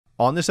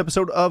On this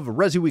episode of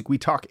Resi Week, we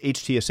talk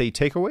HTSA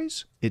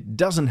takeaways. It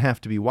doesn't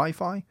have to be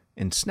Wi-Fi,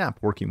 and Snap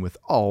working with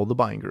all the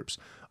buying groups.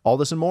 All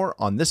this and more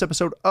on this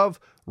episode of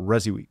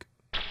Resi Week.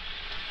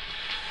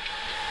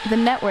 The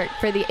network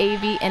for the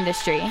AV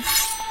industry.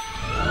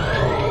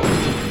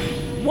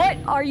 What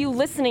are you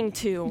listening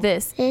to?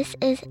 This is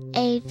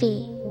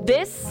AV.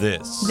 This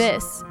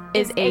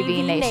is AV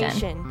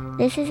Nation.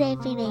 This is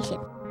AV Nation.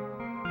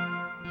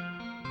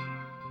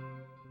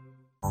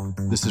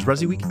 This is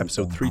Resi Week,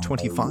 episode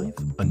 325,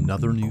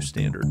 Another New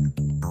Standard.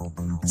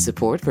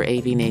 Support for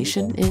AV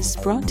Nation is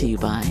brought to you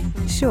by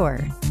Shure.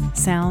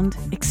 Sound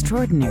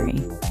extraordinary.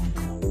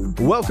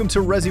 Welcome to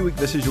Resi Week.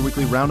 This is your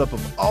weekly roundup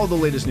of all the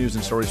latest news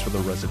and stories for the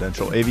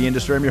residential AV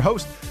industry. I'm your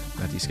host,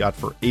 Matthew Scott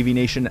for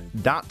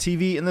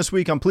AVNation.tv. And this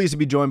week, I'm pleased to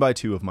be joined by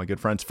two of my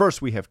good friends.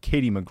 First, we have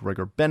Katie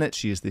McGregor-Bennett.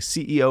 She is the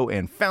CEO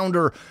and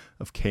founder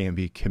of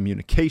KMB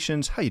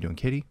Communications. How you doing,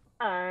 Katie?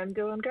 I'm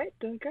doing great.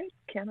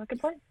 Cannot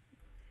complain.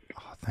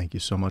 Oh, thank you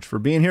so much for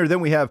being here. Then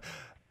we have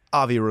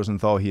Avi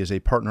Rosenthal. He is a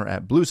partner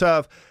at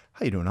BlueSav.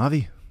 How you doing,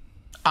 Avi?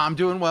 I'm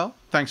doing well.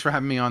 Thanks for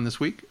having me on this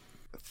week.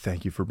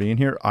 Thank you for being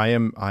here. I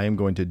am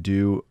going to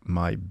do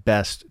my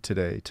best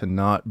today to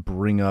not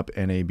bring up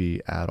NAB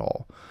at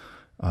all.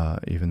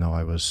 Even though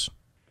I was,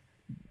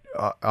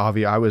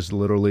 Avi, I was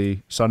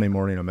literally Sunday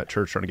morning, I'm at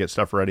church trying to get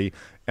stuff ready,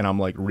 and I'm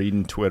like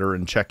reading Twitter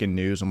and checking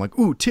news. I'm like,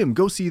 ooh, Tim,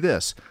 go see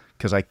this.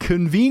 Because I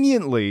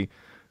conveniently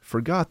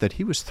forgot that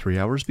he was 3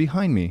 hours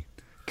behind me.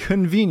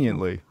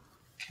 Conveniently.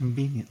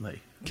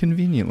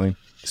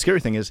 Scary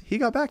thing is, he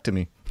got back to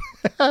me.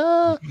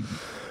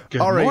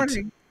 Good all right.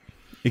 morning.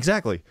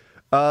 Exactly.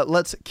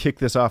 Let's kick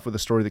this off with a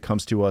story that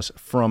comes to us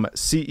from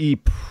CE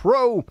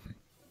Pro.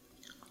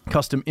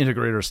 Custom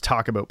integrators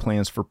talk about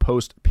plans for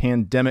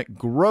post-pandemic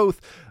growth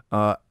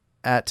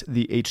at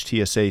the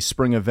HTSA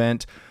spring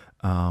event.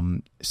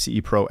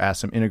 CE Pro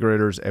asked some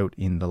integrators out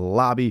in the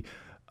lobby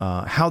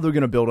how they're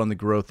going to build on the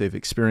growth they've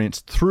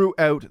experienced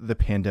throughout the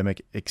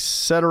pandemic,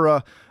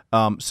 etc.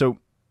 So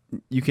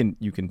you can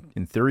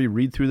in theory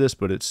read through this,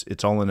 but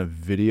it's all in a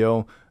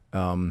video,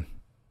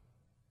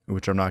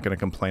 which I'm not going to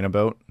complain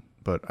about.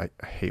 But I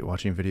hate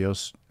watching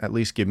videos. At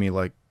least give me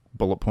like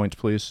bullet points,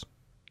 please.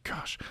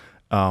 Gosh.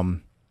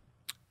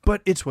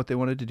 But it's what they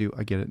wanted to do.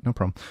 I get it. No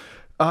problem.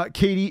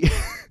 Katie,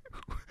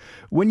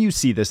 when you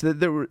see this,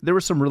 there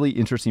were some really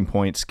interesting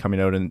points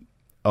coming out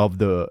of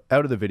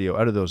the video,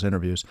 out of those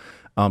interviews,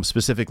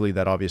 specifically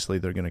that obviously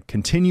they're going to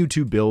continue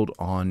to build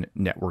on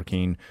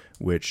networking,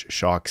 which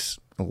shocks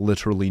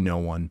literally no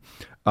one.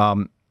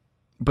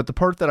 But the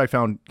part that I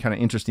found kind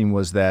of interesting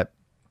was that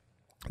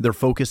they're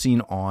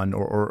focusing on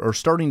or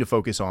starting to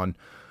focus on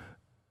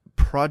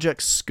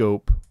project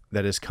scope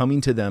that is coming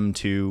to them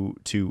to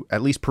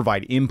at least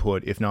provide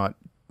input, if not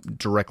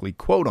directly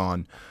quote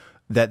on,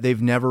 that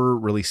they've never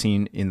really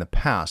seen in the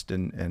past.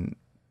 And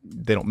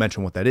they don't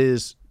mention what that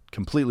is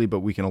completely,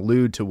 but we can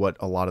allude to what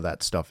a lot of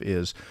that stuff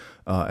is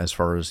as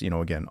far as,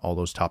 again, all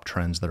those top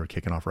trends that are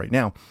kicking off right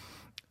now.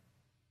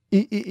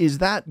 Is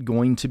that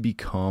going to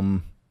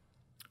become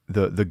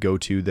the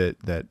go-to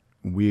that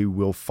we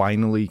will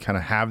finally kind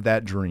of have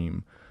that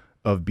dream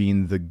of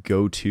being the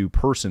go-to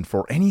person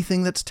for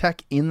anything that's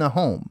tech in the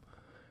home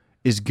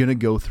is going to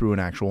go through an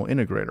actual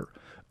integrator?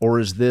 Or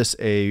is this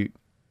a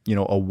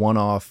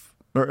one-off,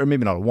 or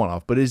maybe not a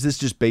one-off, but is this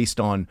just based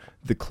on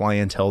the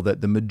clientele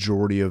that the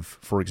majority of,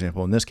 for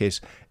example, in this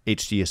case,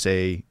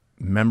 HTSA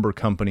member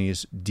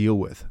companies deal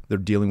with? They're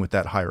dealing with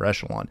that higher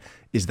echelon.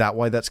 Is that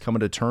why that's coming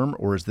to term,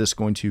 or is this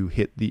going to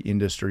hit the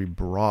industry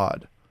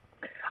broad?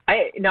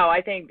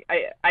 I think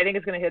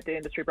it's going to hit the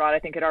industry broad. I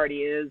think it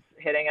already is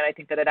hitting, and I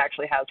think that it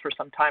actually has for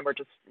some time.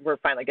 We're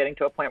finally getting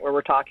to a point where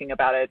we're talking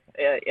about it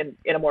in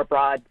a more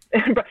broad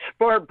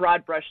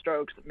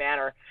brushstrokes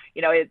manner.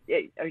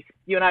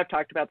 You and I have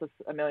talked about this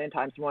a million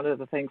times. One of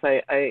the things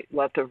I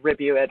love to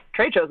rib you at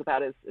trade shows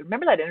about is,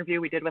 remember that interview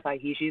we did with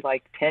Ihiji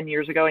like 10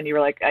 years ago, and you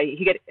were like,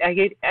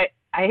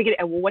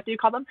 what do you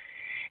call them?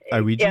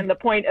 And the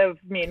point of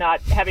me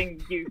not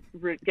having you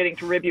getting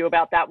to rib you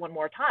about that one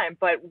more time,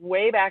 but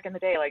way back in the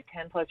day, like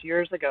 10 plus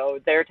years ago,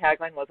 their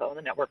tagline was own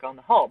the network, own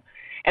the home.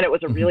 And it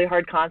was a really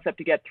hard concept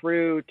to get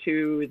through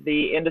to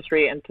the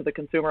industry and to the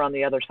consumer on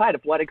the other side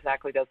of what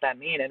exactly does that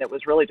mean. And it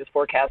was really just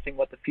forecasting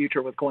what the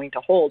future was going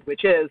to hold,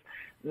 which is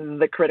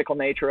the critical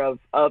nature of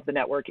the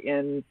network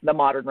in the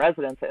modern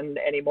residence and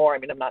anymore. I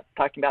mean, I'm not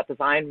talking about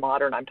design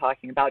modern. I'm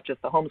talking about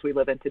just the homes we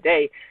live in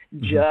today.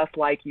 Just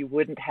like you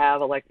wouldn't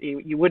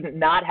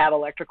not have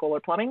electrical or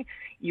plumbing,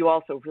 you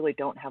also really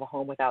don't have a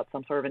home without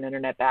some sort of an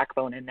internet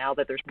backbone. And now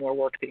that there's more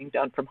work being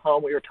done from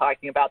home, we were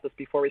talking about this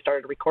before we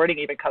started recording,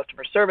 even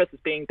customer service is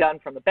being done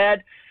from the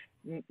bed.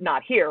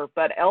 Not here,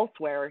 but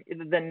elsewhere,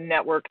 the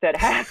network that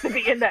has to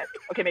be in that,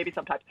 okay, maybe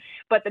sometimes,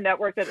 but the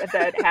network that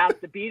has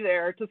to be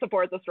there to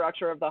support the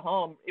structure of the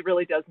home, it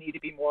really does need to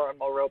be more and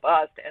more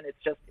robust. And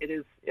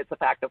it's a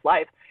fact of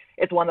life.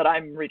 It's one that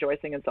I'm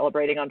rejoicing and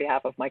celebrating on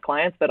behalf of my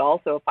clients, but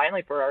also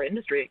finally for our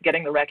industry,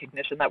 getting the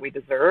recognition that we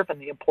deserve and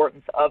the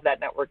importance of that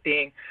network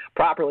being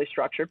properly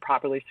structured,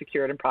 properly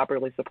secured, and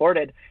properly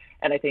supported.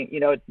 And I think,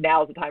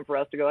 now's the time for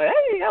us to go,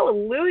 hey,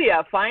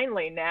 hallelujah,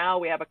 finally, now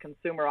we have a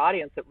consumer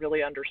audience that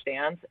really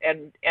understands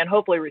and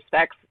hopefully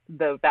respects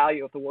the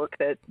value of the work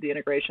that the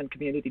integration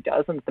community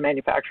does and that the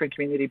manufacturing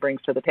community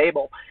brings to the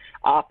table.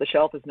 Off the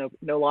shelf is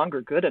no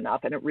longer good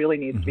enough, and it really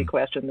needs to be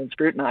questioned and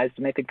scrutinized.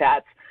 And I think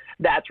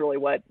that's really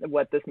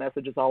what this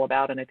message is all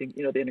about. And I think,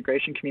 the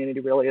integration community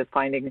really is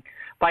finding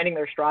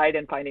their stride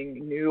and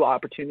finding new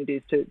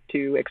opportunities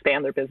to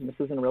expand their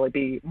businesses and really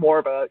be more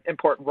of an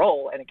important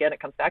role. And again,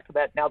 it comes back to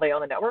that. Now they own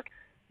the network,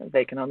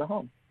 they can own the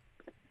home.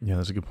 Yeah,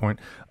 that's a good point.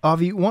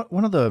 Avi,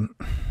 one of the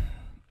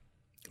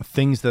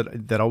things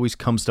that always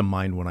comes to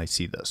mind when I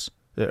see this,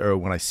 or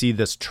when I see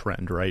this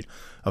trend, right,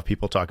 of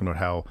people talking about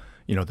how,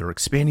 they're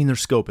expanding their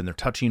scope and they're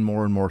touching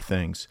more and more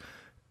things.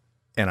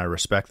 And I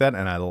respect that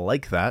and I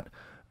like that,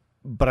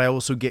 but I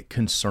also get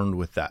concerned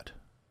with that.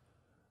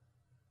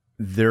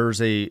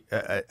 There's a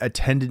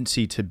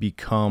tendency to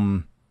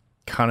become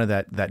kind of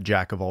that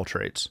jack of all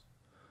trades,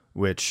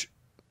 which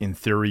in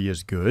theory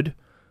is good,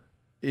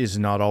 is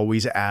not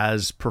always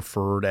as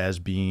preferred as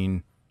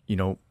being,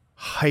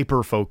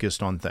 hyper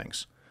focused on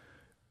things.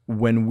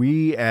 When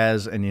we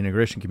as an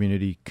integration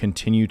community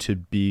continue to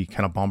be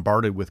kind of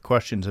bombarded with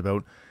questions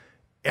about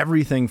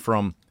everything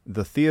from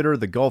the theater,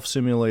 the golf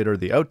simulator,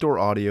 the outdoor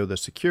audio, the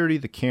security,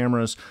 the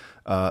cameras,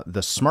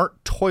 the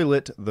smart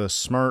toilet, the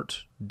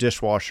smart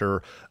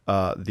dishwasher,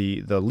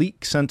 the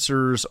leak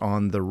sensors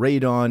on the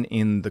radon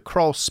in the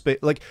crawl space,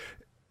 like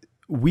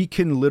we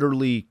can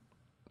literally,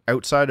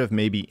 outside of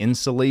maybe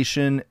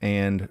insulation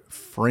and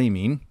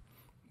framing,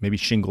 maybe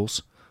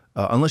shingles,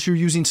 unless you're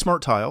using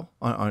smart tile,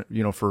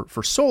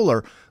 for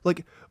solar,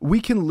 like we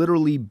can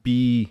literally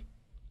be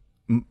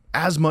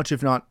as much,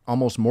 if not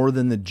almost more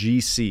than the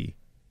GC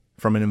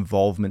from an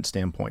involvement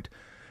standpoint.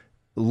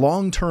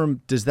 Long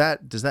term, does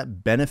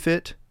that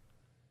benefit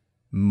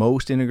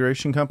most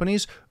integration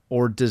companies,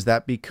 or does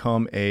that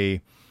become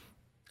I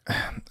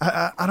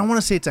don't want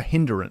to say it's a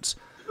hindrance,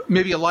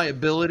 maybe a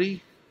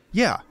liability?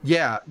 Yeah.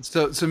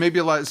 So maybe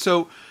a lot.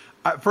 So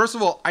first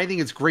of all, I think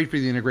it's great for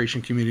the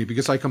integration community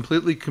because I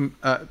completely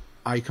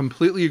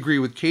agree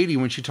with Katie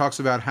when she talks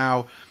about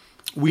how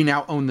we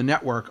now own the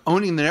network.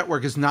 Owning the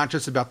network is not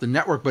just about the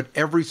network, but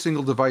every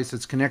single device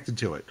that's connected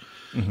to it.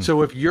 Mm-hmm.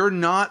 So if you're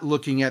not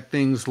looking at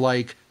things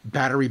like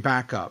battery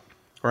backup,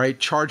 right,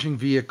 charging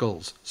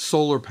vehicles,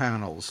 solar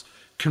panels,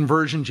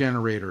 conversion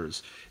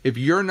generators, if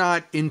you're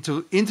not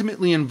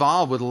intimately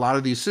involved with a lot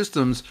of these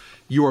systems,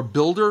 your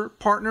builder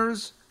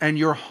partners and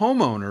your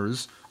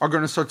homeowners are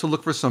going to start to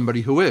look for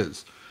somebody who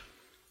is.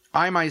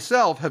 I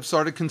myself have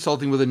started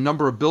consulting with a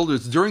number of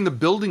builders. During the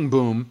building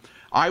boom,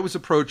 I was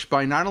approached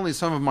by not only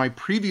some of my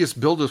previous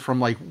builders from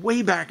like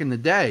way back in the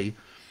day,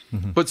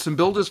 mm-hmm. but some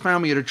builders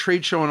found me at a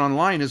trade show and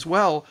online as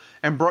well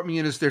and brought me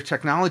in as their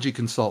technology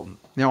consultant.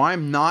 Now,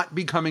 I'm not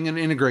becoming an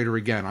integrator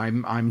again.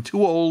 I'm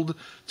too old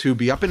to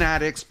be up in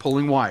attics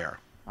pulling wire.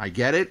 I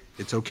get it.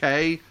 It's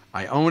okay.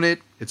 I own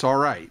it. It's all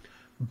right.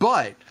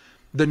 But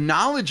the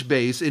knowledge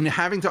base in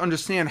having to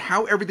understand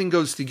how everything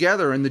goes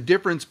together and the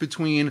difference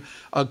between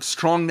a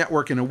strong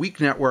network and a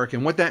weak network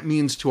and what that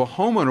means to a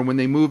homeowner when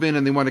they move in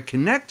and they want to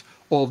connect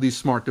all these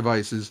smart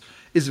devices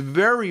is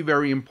very,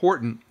 very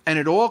important. And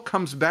it all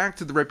comes back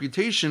to the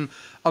reputation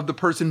of the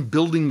person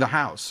building the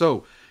house.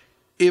 So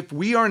if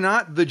we are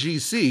not the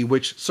GC,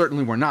 which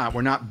certainly we're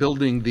not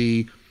building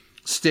the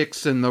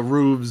sticks and the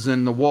roofs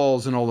and the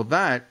walls and all of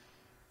that,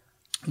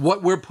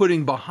 what we're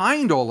putting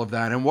behind all of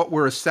that and what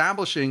we're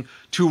establishing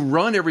to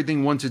run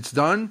everything once it's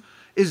done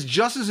is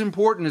just as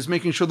important as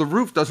making sure the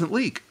roof doesn't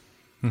leak.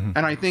 Mm-hmm.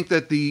 And I think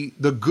that the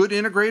good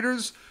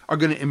integrators are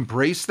going to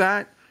embrace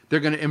that. They're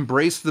going to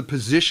embrace the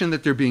position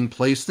that they're being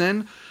placed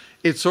in.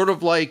 It's sort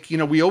of like,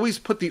 we always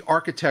put the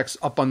architects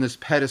up on this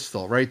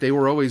pedestal, right? They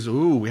were always,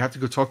 we have to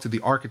go talk to the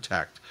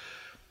architect.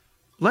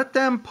 Let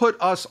them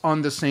put us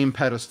on the same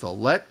pedestal.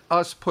 Let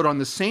us put on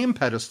the same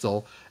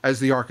pedestal as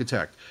the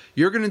architect.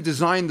 You're going to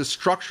design the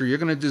structure. You're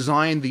going to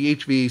design the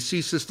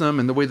HVAC system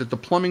and the way that the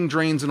plumbing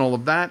drains and all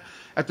of that.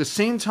 At the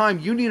same time,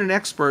 you need an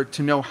expert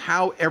to know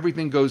how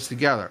everything goes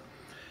together.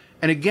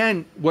 And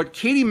again, what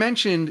Katie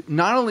mentioned,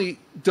 not only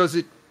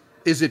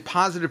is it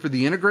positive for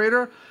the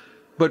integrator,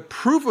 but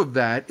proof of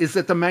that is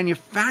that the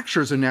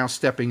manufacturers are now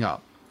stepping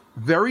up.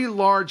 Very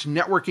large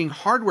networking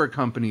hardware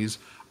companies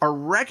are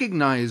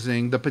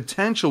recognizing the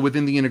potential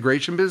within the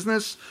integration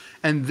business,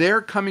 and they're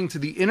coming to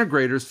the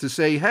integrators to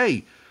say,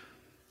 hey,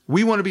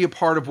 we want to be a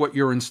part of what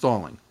you're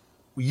installing.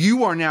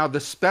 You are now the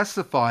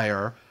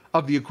specifier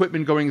of the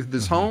equipment going into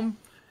this home,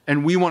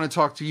 and we want to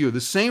talk to you.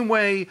 The same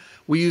way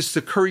we used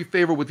to curry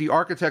favor with the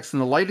architects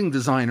and the lighting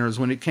designers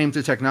when it came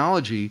to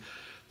technology,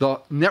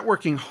 the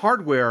networking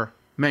hardware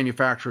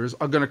manufacturers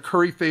are going to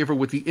curry favor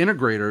with the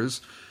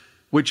integrators,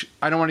 which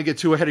I don't want to get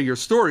too ahead of your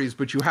stories,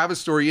 but you have a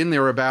story in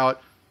there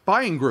about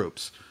buying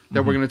groups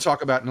that we're going to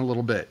talk about in a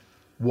little bit.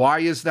 Why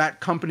is that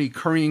company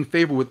currying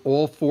favor with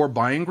all 4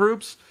 buying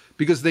groups?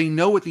 Because they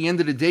know at the end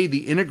of the day,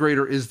 the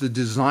integrator is the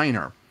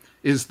designer,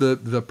 is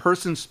the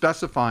person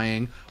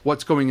specifying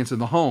what's going into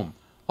the home.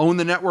 Own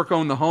the network,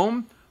 own the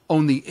home,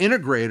 own the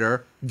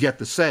integrator, get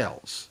the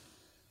sales.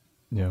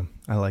 Yeah,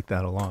 I like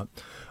that a lot.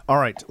 All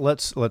right,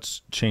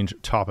 let's change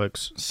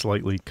topics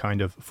slightly,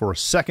 kind of, for a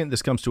second.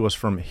 This comes to us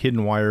from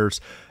Hidden Wires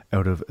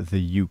out of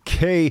the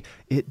UK.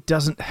 It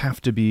doesn't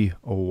have to be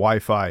a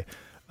Wi-Fi.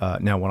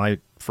 Now, when I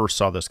first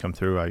saw this come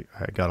through, I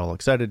got all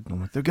excited.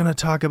 I'm like, they're going to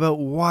talk about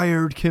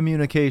wired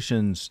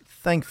communications.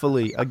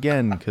 Thankfully,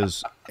 again,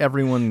 because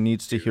everyone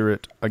needs to hear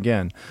it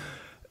again.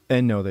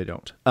 And no, they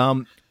don't.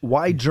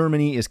 Why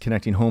Germany is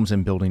connecting homes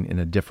and building in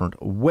a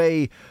different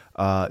way.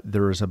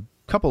 There is a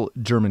couple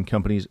German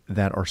companies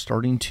that are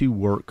starting to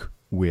work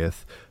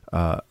with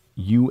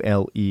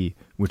ULE,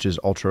 which is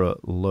ultra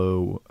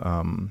low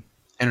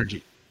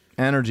energy.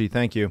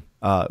 Thank you.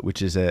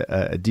 Which is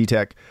a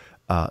DTEC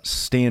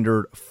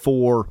standard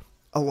for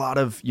a lot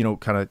of,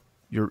 kind of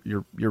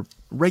your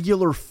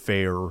regular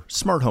fare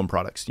smart home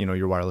products,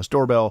 your wireless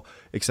doorbell,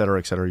 et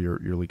cetera,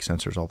 your leak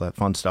sensors, all that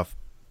fun stuff.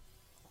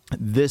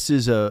 This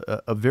is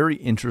a very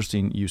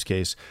interesting use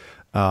case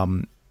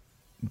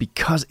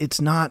because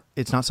it's not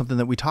something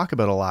that we talk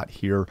about a lot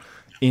here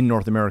in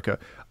North America.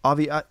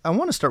 Avi, I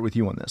want to start with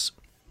you on this.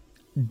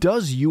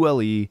 Does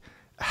ULE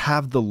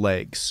have the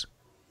legs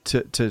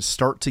to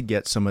start to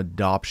get some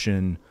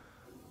adoption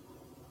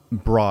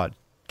broad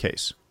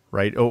case,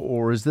 right?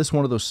 Or is this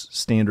one of those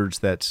standards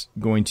that's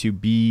going to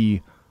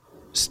be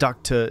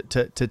stuck to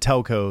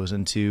telcos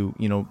and to,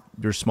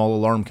 your small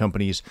alarm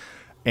companies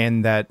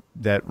and that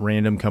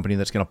random company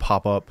that's going to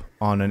pop up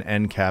on an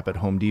end cap at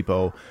Home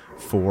Depot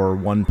for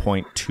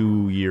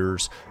 1.2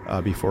 years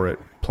before it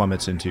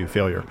plummets into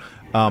failure?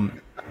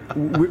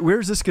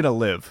 Where's this going to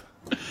live?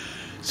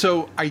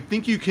 So I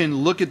think you can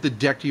look at the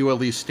DECT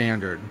ULE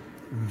standard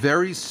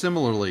very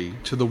similarly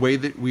to the way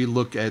that we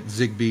look at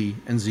Zigbee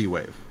and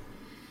Z-Wave.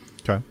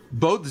 Okay.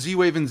 Both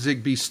Z-Wave and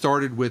Zigbee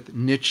started with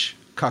niche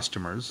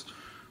customers.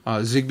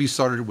 Zigbee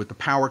started with the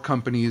power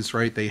companies,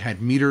 right? They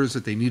had meters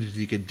that they needed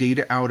to get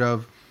data out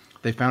of.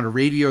 They found a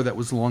radio that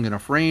was long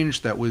enough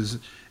range, that was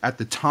at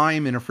the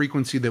time in a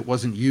frequency that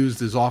wasn't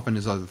used as often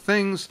as other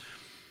things.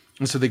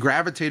 And so they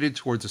gravitated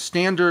towards a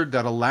standard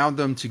that allowed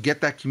them to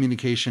get that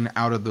communication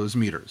out of those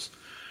meters.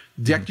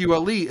 DECT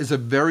ULE is a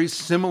very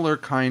similar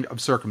kind of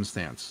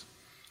circumstance.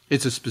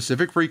 It's a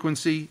specific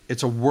frequency.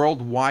 It's a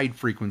worldwide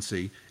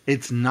frequency.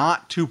 It's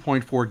not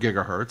 2.4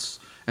 gigahertz.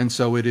 And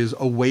so it is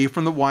away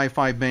from the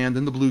Wi-Fi band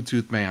and the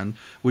Bluetooth band,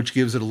 which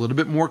gives it a little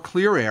bit more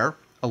clear air,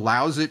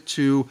 allows it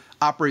to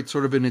operate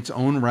sort of in its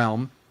own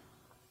realm.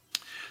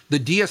 The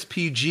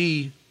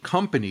DSPG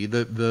company,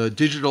 the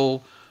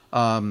digital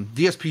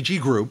DSPG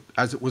group,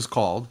 as it was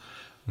called,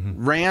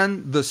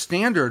 ran the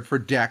standard for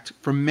DECT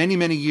for many,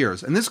 many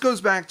years. And this goes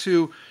back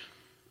to,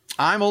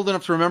 I'm old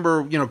enough to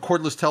remember,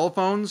 cordless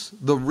telephones.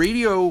 The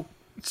radio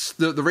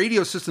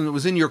system that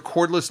was in your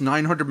cordless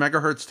 900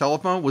 megahertz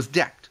telephone was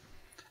DECT.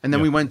 And then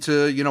we went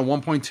to,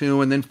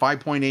 1.2 and then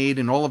 5.8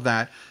 and all of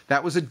that.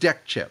 That was a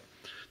DECT chip.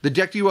 The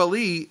DECT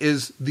ULE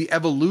is the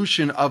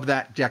evolution of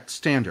that DECT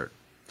standard.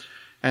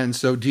 And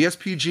so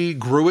DSPG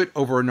grew it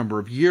over a number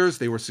of years.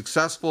 They were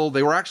successful.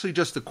 They were actually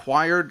just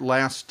acquired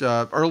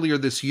earlier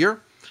this year.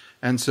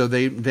 And so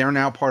they're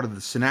now part of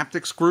the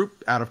Synaptics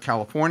group out of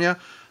California.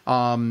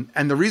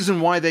 And the reason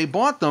why they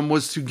bought them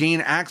was to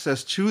gain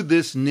access to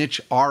this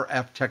niche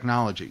RF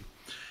technology.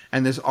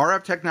 And this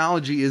RF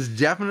technology is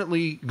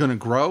definitely going to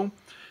grow.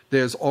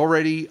 There's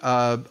already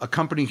a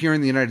company here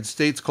in the United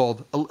States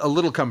called, a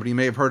little company, you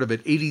may have heard of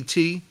it,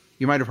 ADT.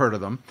 You might have heard of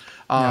them.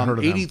 Yeah, heard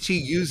of them. ADT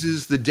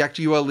uses the DECT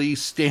ULE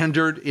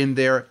standard in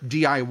their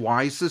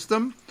DIY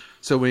system.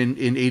 So in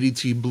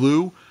ADT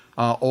Blue,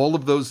 all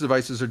of those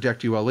devices are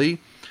DECT ULE.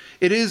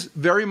 It is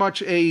very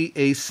much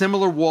a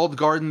similar walled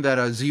garden that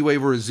a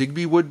Z-Wave or a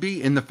Zigbee would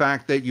be, in the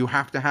fact that you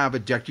have to have a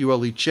DECT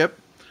ULE chip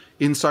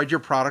inside your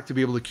product to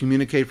be able to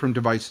communicate from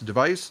device to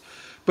device.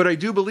 But I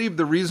do believe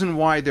the reason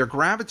why they're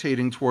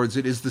gravitating towards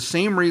it is the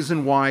same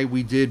reason why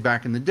we did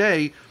back in the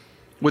day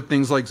with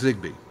things like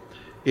Zigbee.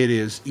 It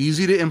is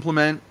easy to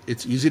implement,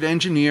 it's easy to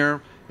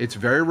engineer, it's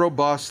very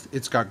robust,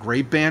 it's got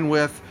great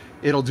bandwidth,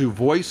 it'll do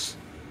voice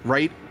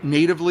right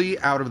natively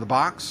out of the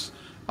box.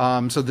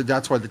 So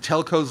that's why the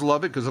telcos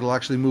love it, because it'll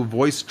actually move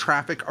voice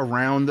traffic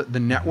around the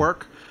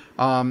network.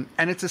 And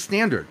it's a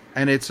standard,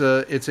 and it's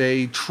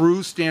a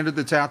true standard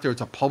that's out there.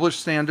 It's a published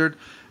standard.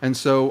 And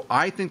so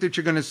I think that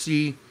you're going to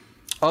see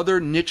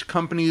other niche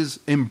companies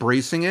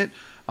embracing it.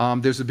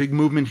 There's a big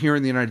movement here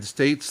in the United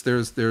States.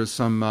 There's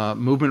some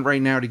movement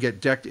right now to get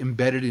DECT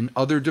embedded in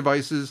other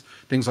devices,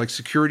 things like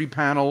security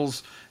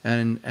panels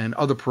and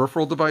other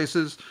peripheral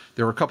devices.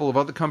 There are a couple of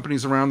other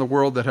companies around the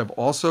world that have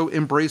also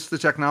embraced the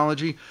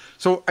technology.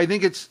 So I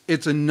think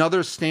it's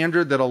another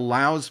standard that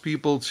allows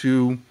people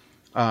to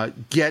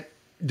get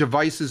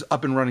devices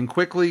up and running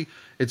quickly.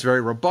 It's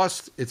very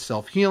robust. It's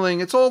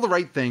self-healing. It's all the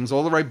right things,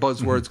 all the right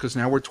buzzwords, because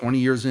now we're 20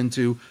 years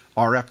into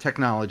RF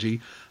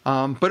technology.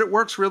 But it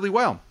works really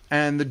well.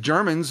 And the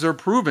Germans are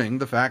proving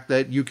the fact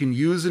that you can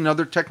use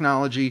another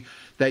technology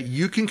that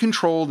you can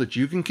control, that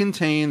you can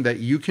contain, that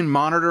you can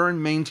monitor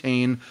and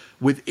maintain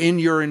within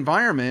your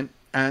environment.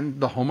 And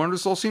the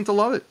homeowners all seem to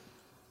love it.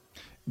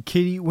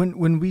 Katie,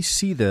 when we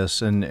see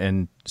this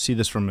and see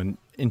this from an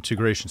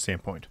integration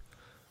standpoint,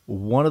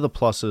 one of the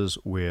pluses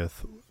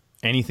with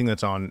anything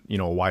that's on, a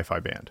Wi-Fi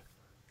band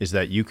is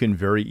that you can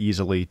very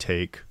easily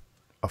take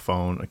a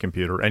phone, a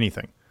computer,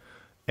 anything,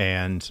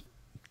 and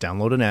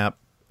download an app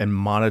and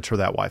monitor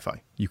that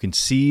Wi-Fi. You can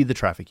see the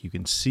traffic. You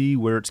can see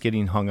where it's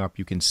getting hung up.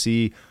 You can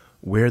see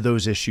where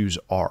those issues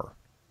are.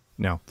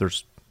 Now,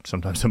 there's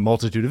sometimes a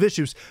multitude of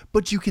issues,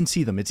 but you can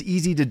see them. It's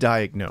easy to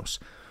diagnose.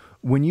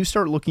 When you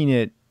start looking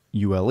at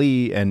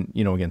ULE and,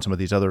 again, some of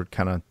these other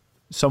kind of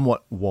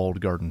somewhat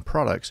walled garden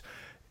products,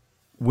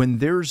 when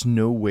there's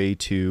no way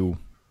to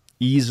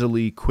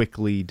easily,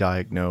 quickly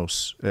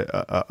diagnose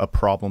a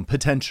problem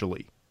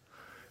potentially,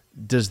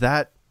 does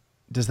that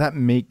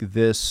make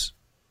this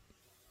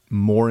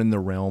more in the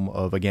realm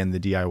of, again, the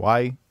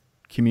DIY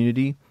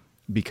community?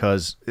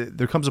 Because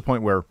there comes a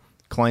point where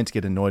clients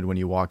get annoyed when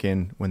you walk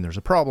in when there's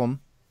a problem,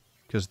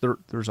 because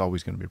there's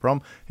always going to be a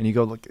problem, and you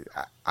go, look,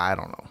 I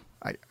don't know.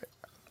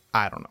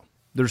 I don't know.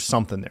 There's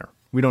something there.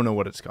 We don't know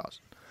what it's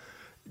caused.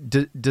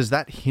 Does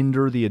that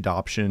hinder the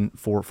adoption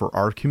for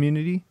our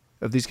community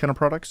of these kind of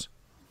products?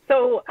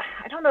 So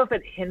I don't know if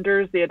it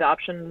hinders the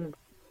adoption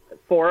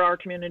for our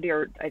community,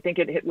 or I think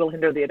it will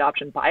hinder the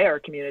adoption by our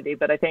community.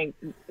 But I think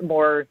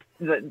more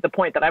the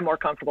point that I'm more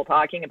comfortable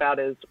talking about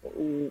is,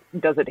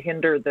 does it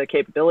hinder the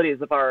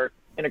capabilities of our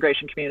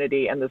integration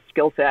community and the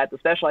skill set, the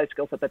specialized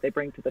skill set that they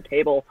bring to the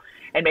table,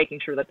 and making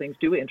sure that things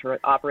do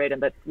interoperate,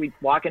 and that we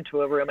walk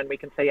into a room and we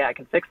can say, yeah, I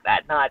can fix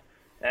that, not,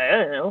 I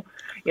don't know,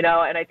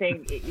 and I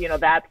think,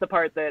 that's the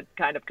part that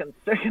kind of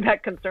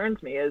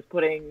concerns me, is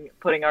putting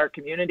our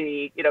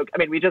community,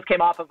 we just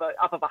came off of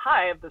a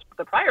high of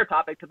the prior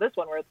topic to this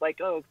one, where it's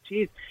like, oh,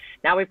 geez,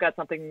 now we've got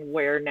something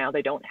where now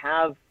they don't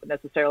have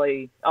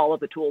necessarily all of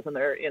the tools in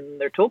their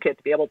toolkit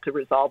to be able to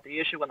resolve the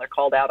issue when they're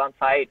called out on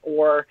site,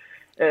 or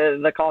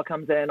the call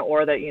comes in,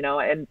 or that,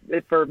 and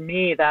for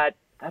me,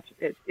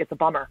 it's a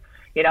bummer.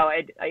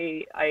 I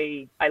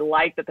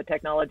like that the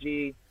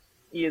technology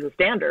is a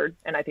standard,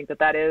 and I think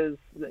that is,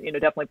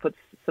 definitely puts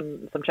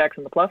some checks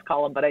in the plus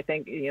column. But I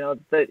think,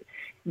 the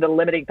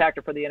limiting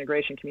factor for the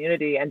integration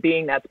community, and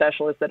being that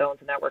specialist that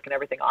owns the network and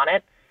everything on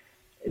it,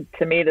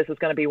 to me, this is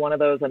going to be one of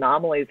those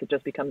anomalies that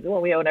just becomes,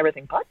 well, we own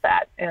everything but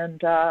that, and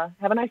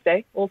have a nice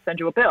day, we'll send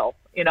you a bill,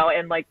 and how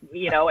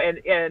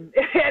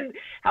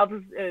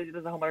does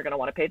the homeowner going to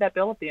want to pay that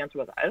bill if the answer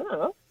was, I don't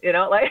know,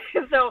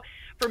 so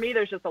for me,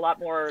 there's just a lot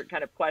more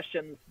kind of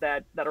questions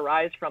that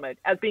arise from it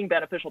as being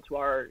beneficial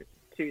to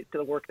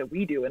the work that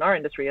we do in our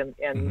industry, and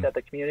that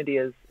the community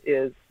is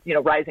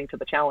rising to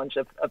the challenge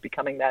of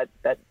becoming that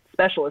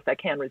specialist that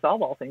can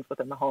resolve all things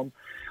within the home,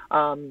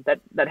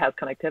 that has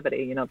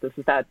connectivity. This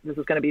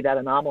is going to be that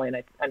anomaly,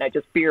 and I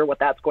just fear what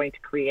that's going to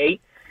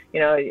create.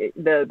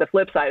 The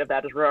flip side of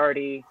that is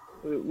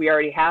we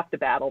already have to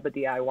battle the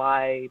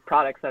DIY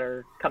products that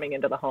are coming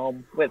into the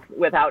home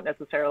without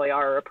necessarily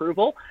our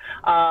approval.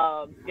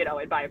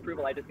 And by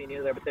approval, I just mean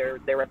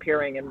they're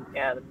appearing, and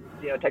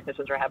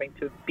technicians are having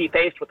to be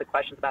faced with the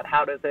questions about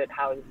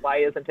why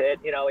isn't it,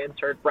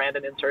 insert brand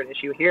and insert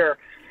issue here,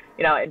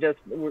 and just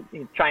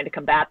trying to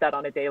combat that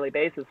on a daily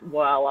basis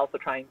while also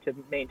trying to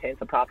maintain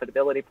some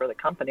profitability for the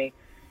company.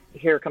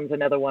 Here comes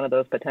another one of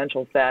those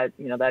potentials that,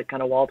 that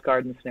kind of walled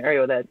garden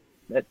scenario that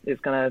is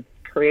going to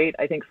create,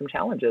 I think, some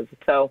challenges.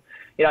 So,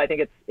 I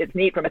think it's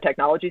neat from a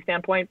technology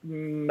standpoint,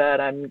 but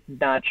I'm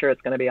not sure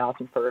it's going to be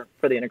awesome for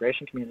the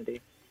integration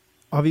community.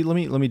 Avi,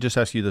 let me just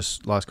ask you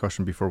this last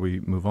question before we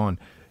move on.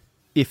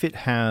 If it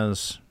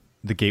has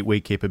the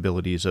gateway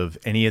capabilities of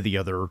any of the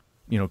other,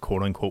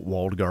 quote unquote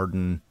walled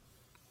garden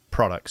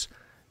products,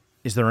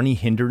 is there any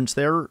hindrance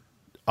there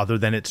other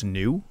than it's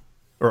new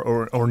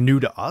or new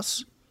to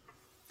us?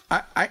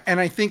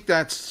 I think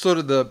that's sort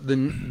of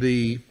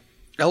the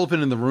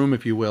elephant in the room,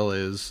 if you will,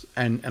 is,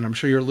 and I'm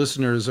sure your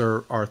listeners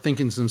are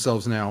thinking to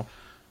themselves now,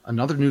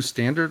 another new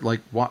standard?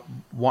 Like what,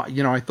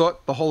 I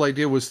thought the whole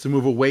idea was to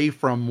move away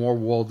from more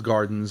walled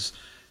gardens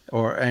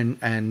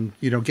and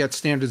get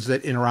standards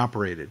that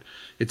interoperated.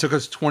 It took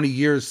us 20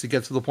 years to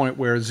get to the point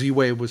where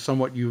Z-Wave was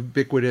somewhat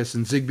ubiquitous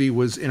and Zigbee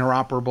was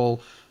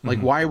interoperable. Like,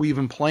 why are we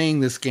even playing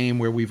this game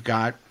where we've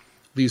got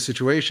these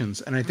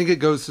situations? And I think it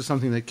goes to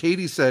something that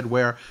Katie said,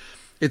 where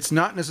it's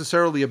not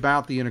necessarily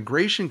about the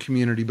integration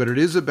community, but it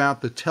is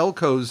about the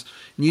telcos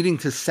needing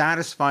to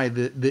satisfy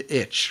the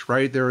itch,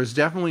 right? There is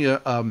definitely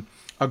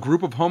a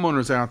group of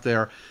homeowners out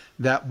there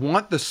that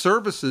want the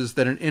services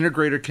that an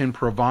integrator can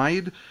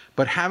provide,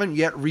 but haven't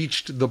yet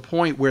reached the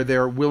point where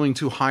they're willing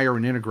to hire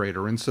an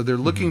integrator. And so they're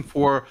looking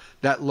for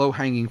that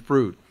low-hanging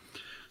fruit.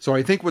 So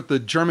I think what the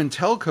German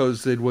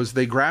telcos did was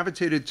they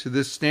gravitated to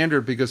this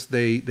standard because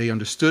they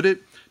understood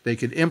it. They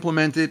could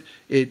implement it.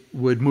 It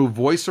would move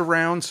voice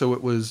around, so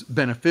it was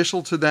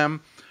beneficial to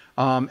them.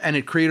 And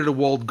it created a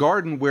walled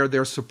garden where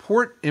their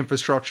support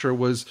infrastructure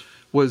was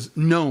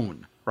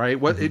known, right?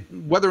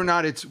 Whether or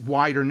not it's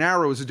wide or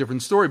narrow is a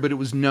different story, but it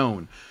was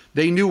known.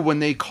 They knew when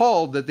they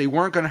called that they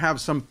weren't going to have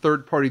some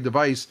third-party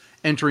device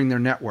entering their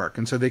network,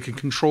 and so they could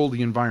control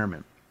the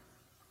environment.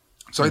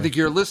 So I think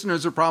your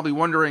listeners are probably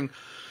wondering,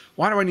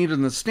 why do I need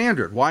a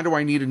standard? Why do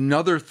I need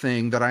another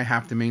thing that I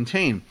have to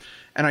maintain?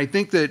 And I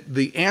think that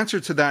the answer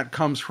to that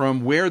comes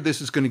from where this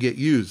is going to get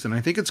used. And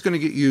I think it's going to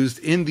get used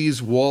in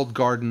these walled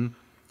garden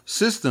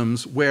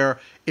systems where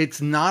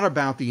it's not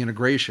about the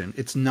integration.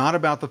 It's not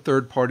about the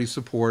third-party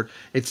support.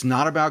 It's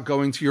not about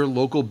going to your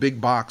local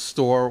big box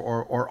store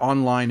or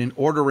online and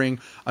ordering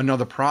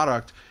another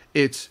product.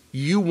 It's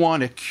you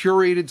want a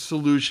curated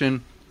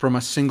solution from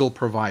a single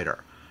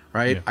provider,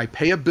 right? Yeah. I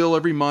pay a bill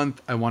every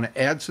month. I want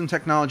to add some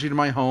technology to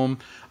my home.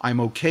 I'm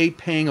okay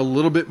paying a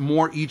little bit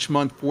more each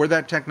month for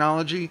that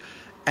technology.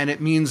 And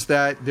it means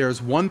that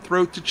there's one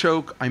throat to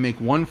choke. I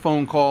make one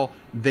phone call.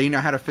 They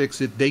know how to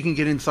fix it. They can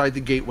get inside the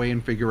gateway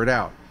and figure it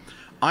out.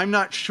 I'm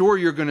not sure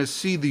you're going to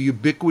see the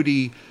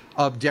ubiquity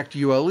of DECT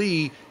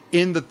ULE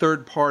in the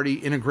third-party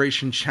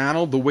integration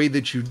channel the way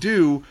that you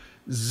do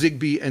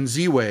Zigbee and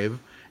Z-Wave.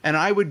 And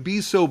I would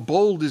be so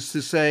bold as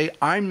to say,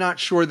 I'm not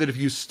sure that if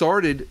you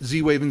started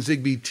Z-Wave and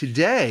Zigbee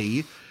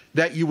today,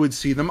 that you would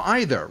see them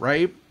either,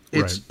 right?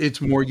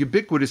 It's more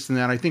ubiquitous than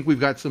that. I think we've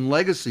got some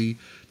legacy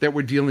that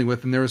we're dealing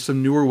with, and there are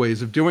some newer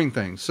ways of doing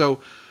things. So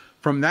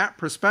from that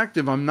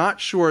perspective, I'm not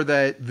sure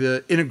that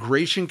the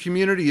integration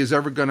community is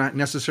ever going to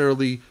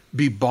necessarily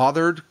be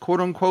bothered,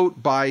 quote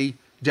unquote, by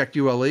DECT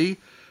ULE.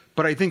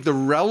 But I think the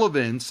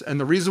relevance and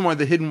the reason why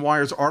the Hidden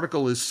Wires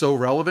article is so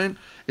relevant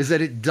is that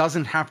it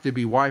doesn't have to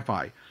be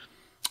Wi-Fi.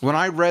 When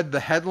I read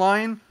the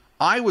headline,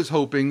 I was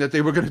hoping that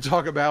they were going to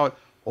talk about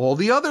all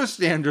the other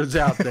standards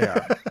out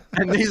there.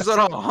 And they sort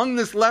of hung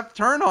this left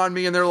turn on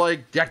me, and they're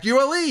like, DECT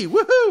ULE,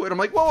 woohoo! And I'm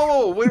like,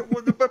 whoa,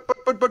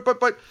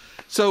 but.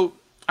 So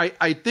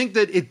I think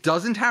that it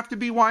doesn't have to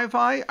be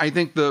Wi-Fi. I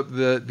think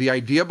the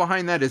idea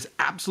behind that is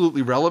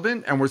absolutely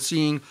relevant, and we're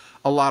seeing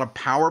a lot of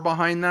power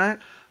behind that.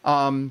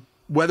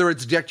 Whether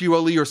it's DECT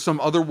ULE or some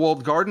other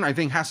walled garden, I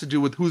think has to do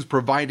with who's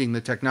providing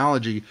the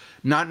technology,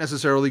 not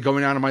necessarily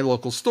going out to my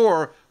local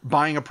store,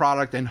 buying a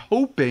product and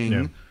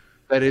hoping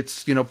that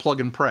it's, plug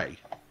and pray.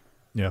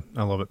 Yeah,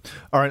 I love it.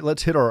 All right,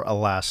 let's hit our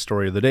last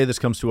story of the day. This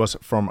comes to us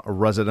from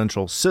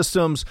Residential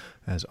Systems.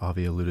 As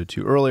Avi alluded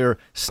to earlier,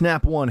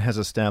 Snap One has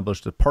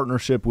established a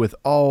partnership with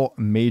all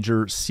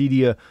major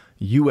CEDIA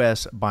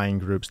U.S. buying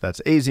groups.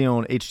 That's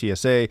Azione,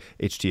 HTSA,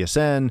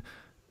 HTSN,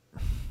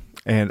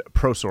 and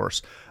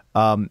ProSource.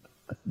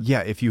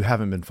 If you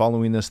haven't been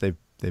following this, they've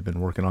been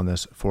working on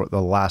this for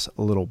the last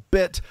little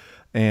bit,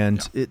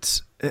 and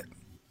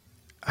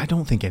I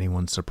don't think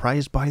anyone's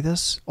surprised by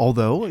this,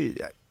 although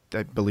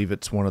I believe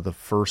it's one of the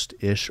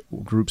first-ish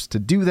groups to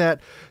do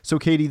that. So,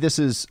 Katie, this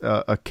is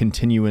a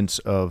continuance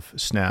of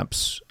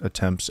Snap's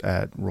attempts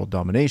at world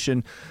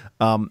domination.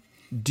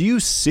 Do you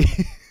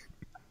see...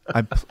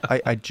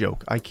 I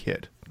joke. I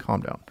kid.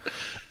 Calm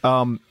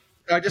down.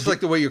 I just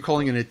like the way you're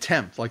calling it an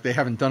attempt, like they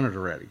haven't done it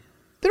already.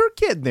 They're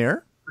kidding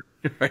there.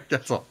 Right,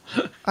 that's all.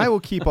 I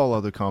will keep all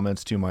other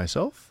comments to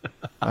myself.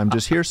 I'm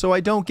just here so I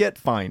don't get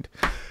fined.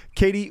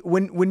 Katie,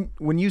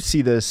 when you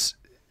see this,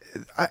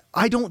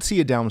 I don't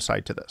see a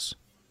downside to this.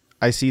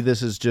 I see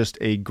this as just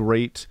a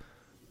great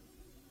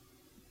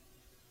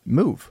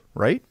move,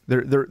 right?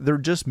 They're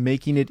just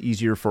making it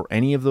easier for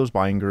any of those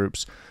buying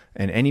groups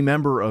and any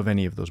member of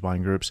any of those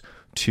buying groups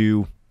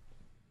to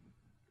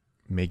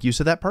make use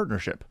of that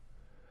partnership.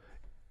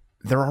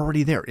 They're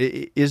already there.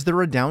 Is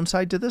there a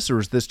downside to this, or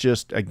is this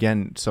just,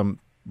 again, some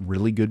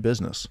really good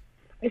business?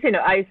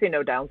 I see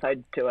no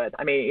downside to it.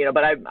 I mean,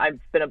 but I've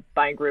been a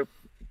buying group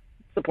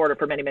supporter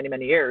for many, many,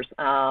 many years.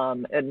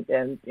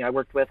 And I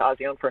worked with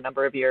Azione for a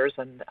number of years,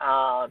 and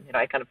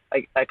I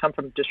come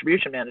from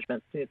distribution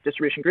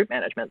group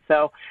management.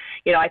 So,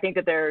 I think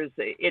that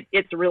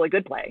it's a really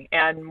good play,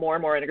 and more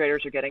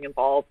integrators are getting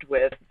involved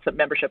with some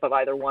membership of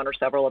either one or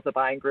several of the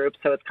buying groups.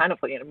 So it's kind of,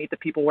 meet the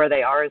people where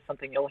they are is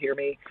something you'll hear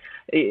me,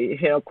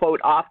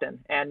 quote often.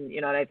 And,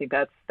 and I think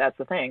that's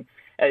the thing.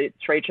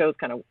 Trade shows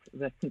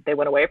they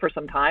went away for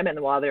some time, and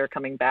while they're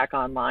coming back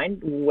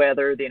online,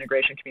 whether the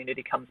integration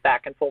community comes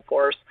back in full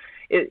force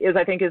is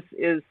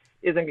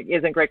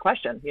a great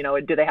question.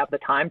 Do they have the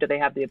time? Do they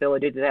have the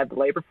ability? Do they have the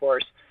labor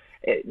force?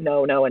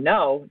 No, and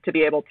no, to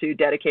be able to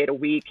dedicate a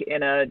week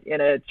in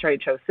a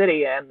trade show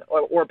city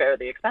or bear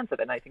the expense of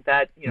it. And I think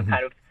that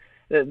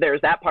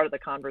there's that part of the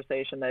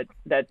conversation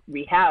that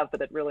we have,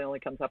 but that really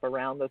only comes up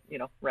around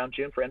around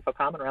June for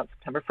InfoComm and around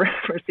September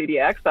for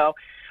CDX. So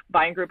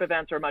buying group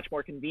events are much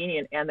more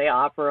convenient, and they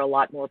offer a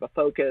lot more of a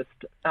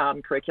focused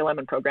curriculum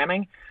and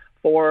programming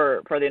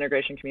for the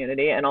integration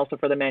community, and also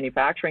for the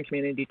manufacturing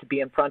community to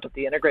be in front of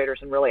the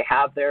integrators and really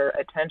have their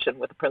attention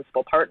with the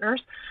principal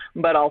partners.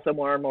 But also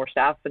more and more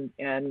staff and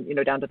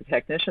down to the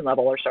technician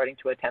level are starting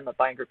to attend the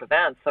buying group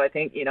events. So I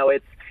think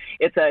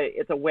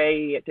it's a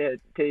way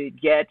to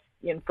get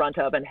in front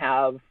of and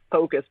have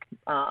focused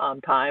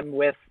time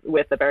with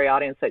the very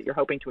audience that you're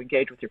hoping to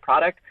engage with your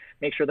product,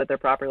 make sure that they're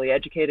properly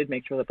educated,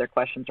 make sure that their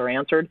questions are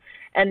answered,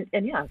 and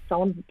sell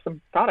them some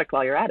product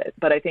while you're at it.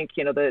 But I think,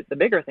 the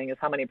bigger thing is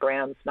how many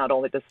brands not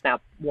only does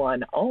Snap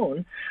One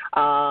own,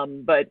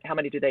 but how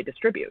many do they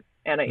distribute?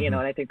 And, and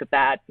I think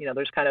that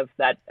there's kind of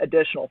that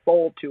additional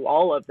fold to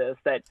all of this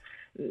that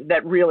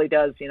that really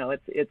does,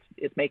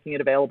 it's making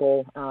it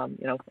available, on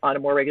a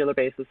more regular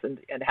basis and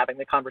having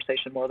the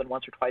conversation more than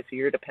once or twice a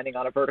year, depending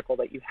on a vertical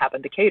that you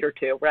happen to cater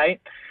to, right?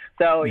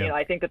 So,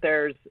 I think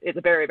that it's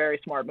a very, very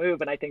smart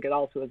move, and I think it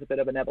also is a bit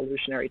of an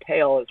evolutionary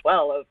tale as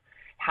well of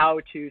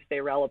how to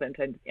stay relevant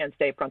and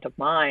stay front of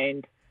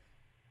mind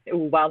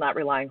while not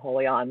relying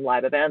wholly on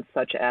live events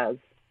such as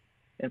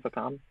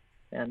InfoComm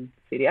and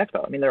CD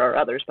Expo. I mean, there are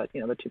others, but,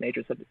 the two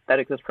majors that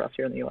exist for us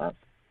here in the U.S.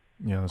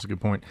 Yeah, that's a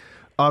good point.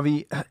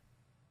 Avi,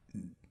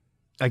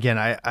 again,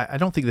 I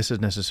don't think this is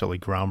necessarily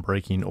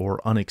groundbreaking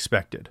or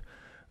unexpected,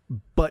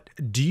 but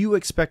do you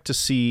expect to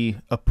see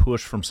a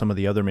push from some of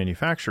the other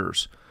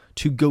manufacturers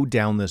to go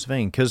down this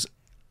vein? Because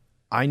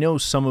I know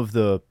some of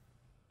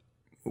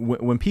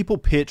when people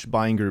pitch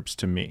buying groups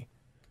to me,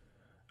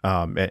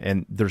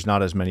 and there's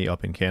not as many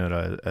up in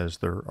Canada as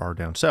there are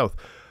down south,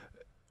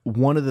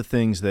 one of the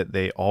things that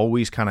they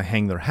always kind of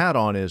hang their hat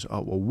on is,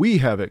 we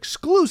have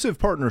exclusive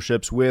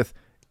partnerships with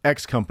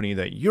X company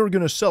that you're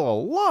going to sell a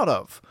lot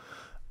of.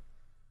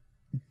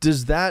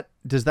 Does that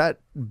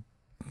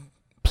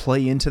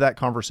play into that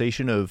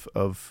conversation of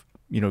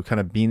kind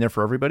of being there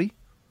for everybody?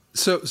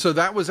 So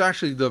that was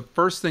actually the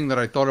first thing that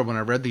I thought of when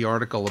I read the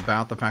article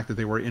about the fact that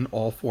they were in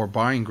all four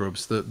buying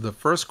groups. The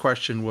first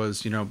question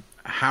was,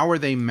 how are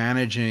they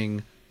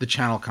managing the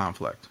channel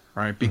conflict,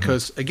 right?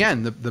 Because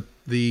again,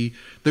 the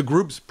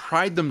groups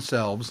pride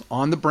themselves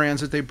on the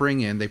brands that they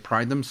bring in. They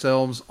pride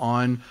themselves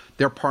on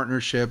their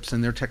partnerships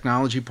and their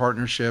technology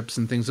partnerships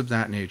and things of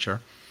that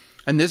nature.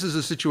 And this is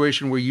a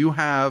situation where you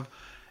have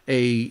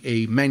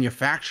a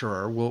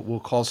manufacturer, we'll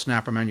call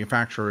Snap a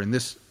manufacturer in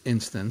this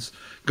instance,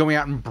 going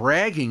out and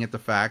bragging at the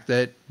fact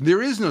that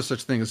there is no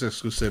such thing as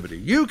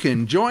exclusivity. You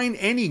can join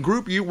any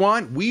group you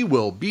want. We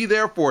will be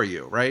there for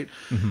you, right?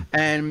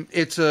 And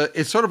it's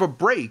sort of a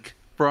break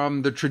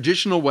from the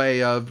traditional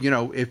way of,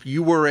 if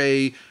you were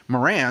a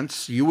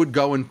Marantz, you would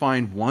go and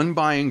find one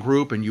buying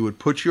group and you would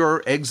put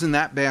your eggs in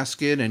that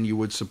basket and you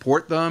would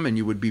support them and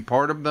you would be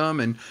part of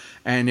them.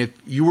 And if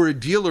you were a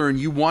dealer and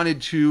you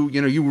wanted to,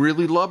 you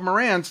really love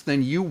Marantz,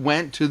 then you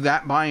went to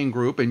that buying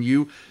group and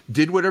you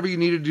did whatever you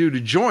needed to do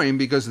to join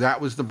because that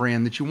was the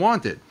brand that you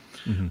wanted.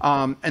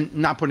 And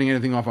not putting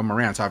anything off on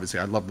Marantz, obviously.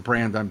 I love the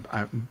brand,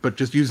 but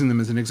just using them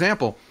as an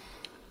example.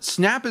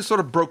 Snap has sort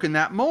of broken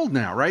that mold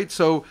now, right?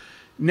 So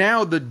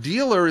now the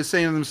dealer is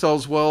saying to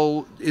themselves,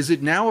 well, is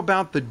it now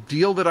about the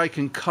deal that I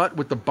can cut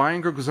with the buying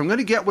group? Because I'm going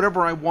to get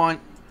whatever I want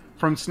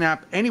from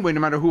Snap anyway,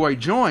 no matter who I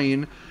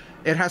join.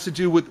 It has to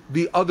do with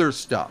the other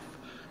stuff.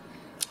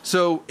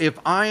 So if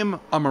I'm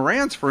a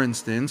Marantz, for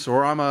instance,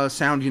 or I'm a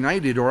Sound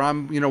United, or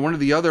I'm one of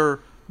the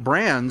other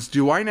brands,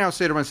 do I now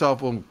say to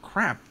myself, well,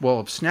 crap, well,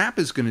 if Snap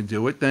is going to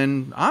do it,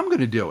 then I'm going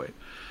to do it?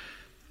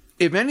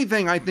 If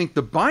anything, I think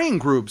the buying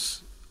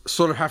groups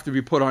sort of have to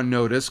be put on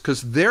notice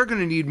because they're going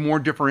to need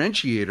more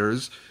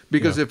differentiators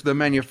because if the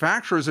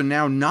manufacturers are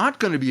now not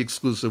going to be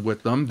exclusive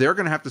with them, they're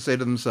going to have to say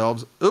to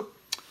themselves,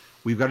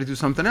 we've got to do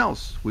something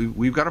else.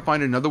 We've got to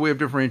find another way of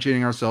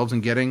differentiating ourselves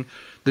and getting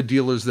the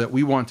dealers that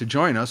we want to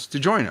join us,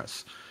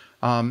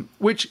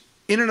 which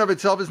in and of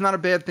itself is not a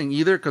bad thing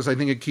either because I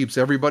think it keeps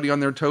everybody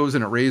on their toes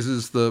and it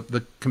raises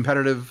the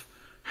competitive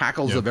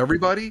hackles of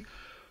everybody.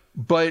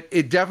 But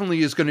it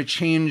definitely is going to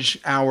change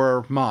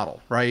our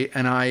model, right?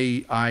 And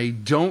I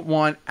don't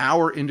want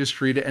our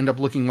industry to end up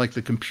looking like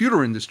the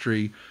computer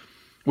industry,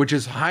 which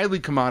is highly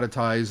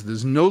commoditized.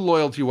 There's no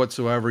loyalty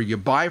whatsoever. You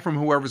buy from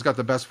whoever's got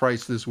the best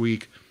price this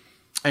week,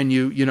 and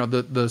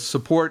the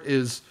support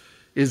is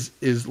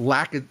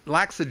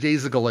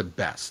lackadaisical at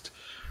best,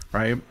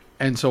 right?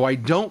 And so I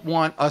don't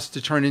want us to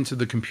turn into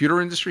the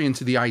computer industry,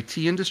 into the IT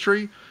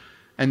industry.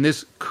 And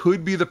this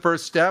could be the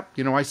first step.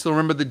 I still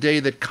remember the day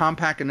that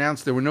Compaq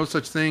announced there were no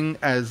such thing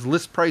as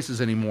list prices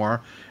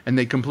anymore, and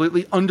they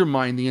completely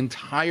undermined the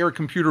entire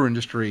computer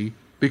industry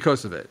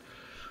because of it.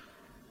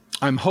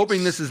 I'm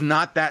hoping this is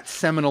not that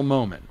seminal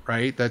moment,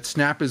 right? That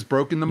Snap has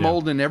broken the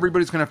mold and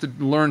everybody's going to have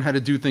to learn how to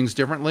do things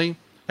differently.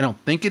 I don't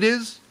think it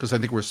is because I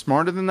think we're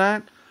smarter than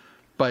that,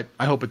 but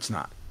I hope it's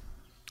not.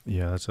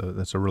 Yeah,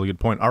 that's a really good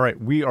point. All right,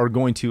 we are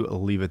going to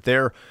leave it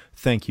there.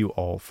 Thank you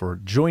all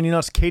for joining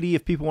us. Katie,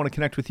 if people want to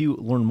connect with you,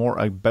 learn more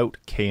about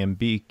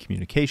KMB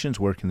Communications,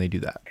 where can they do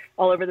that?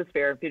 All over the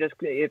sphere.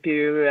 If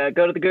you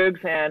go to the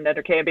Googs and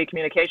enter KMB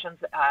Communications,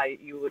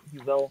 you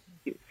will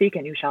seek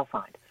and you shall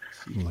find.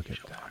 Look at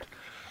that.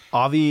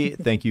 Avi,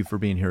 thank you for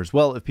being here as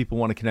well. If people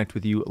want to connect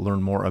with you,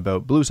 learn more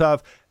about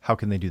BlueSav, how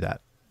can they do that?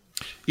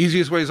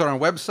 Easiest way is on our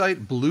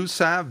website,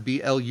 BlueSav,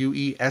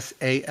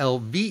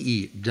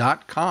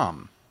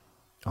 BlueSalve.com.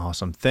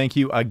 Awesome. Thank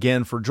you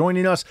again for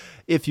joining us.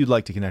 If you'd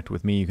like to connect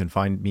with me, you can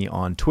find me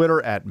on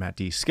Twitter at Matt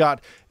D. Scott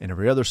and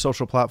every other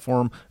social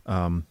platform.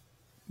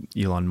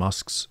 Elon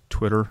Musk's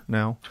Twitter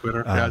now.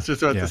 Twitter? I was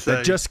just about to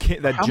say.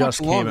 How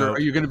much longer are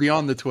you going to be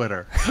on the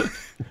Twitter?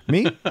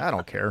 Me? I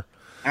don't care.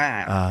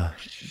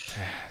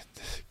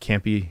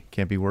 can't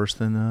be worse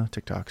than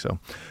TikTok. So,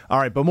 all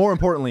right. But more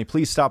importantly,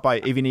 please stop by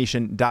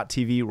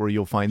avnation.tv where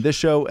you'll find this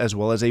show as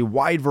well as a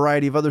wide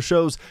variety of other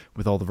shows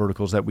with all the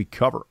verticals that we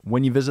cover.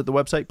 When you visit the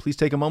website, please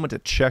take a moment to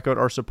check out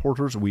our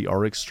supporters. We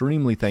are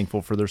extremely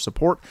thankful for their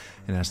support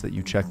and ask that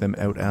you check them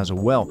out as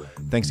well.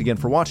 Thanks again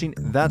for watching.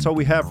 That's all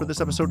we have for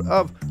this episode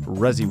of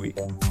Resi Week.